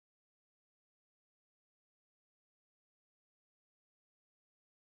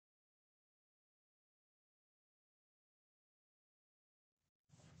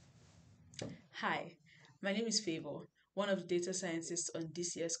Hi, my name is Favour, one of the data scientists on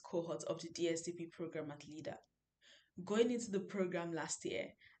this year's cohort of the DSDP program at LIDA. Going into the program last year,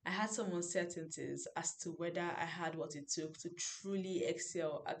 I had some uncertainties as to whether I had what it took to truly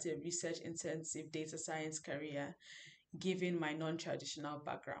excel at a research intensive data science career, given my non traditional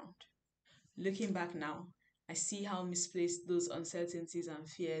background. Looking back now, I see how misplaced those uncertainties and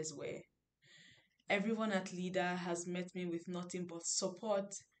fears were. Everyone at LIDA has met me with nothing but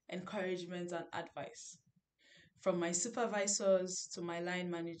support, encouragement, and advice. From my supervisors to my line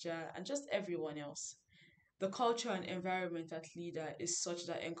manager and just everyone else. The culture and environment at LIDA is such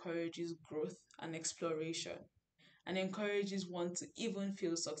that encourages growth and exploration and encourages one to even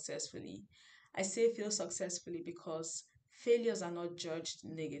fail successfully. I say fail successfully because failures are not judged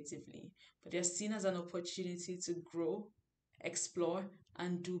negatively, but they're seen as an opportunity to grow, explore,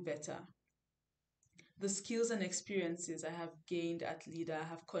 and do better. The skills and experiences I have gained at LIDA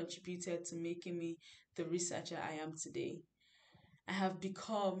have contributed to making me the researcher I am today. I have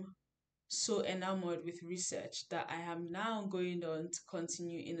become so enamored with research that I am now going on to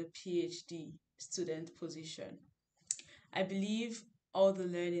continue in a PhD student position. I believe all the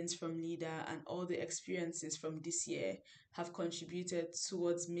learnings from LIDA and all the experiences from this year have contributed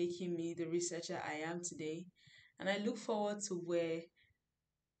towards making me the researcher I am today, and I look forward to where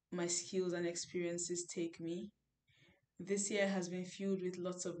my skills and experiences take me. This year has been filled with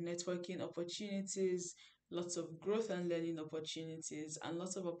lots of networking opportunities, lots of growth and learning opportunities, and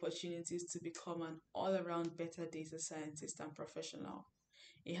lots of opportunities to become an all around better data scientist and professional.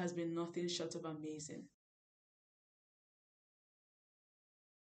 It has been nothing short of amazing.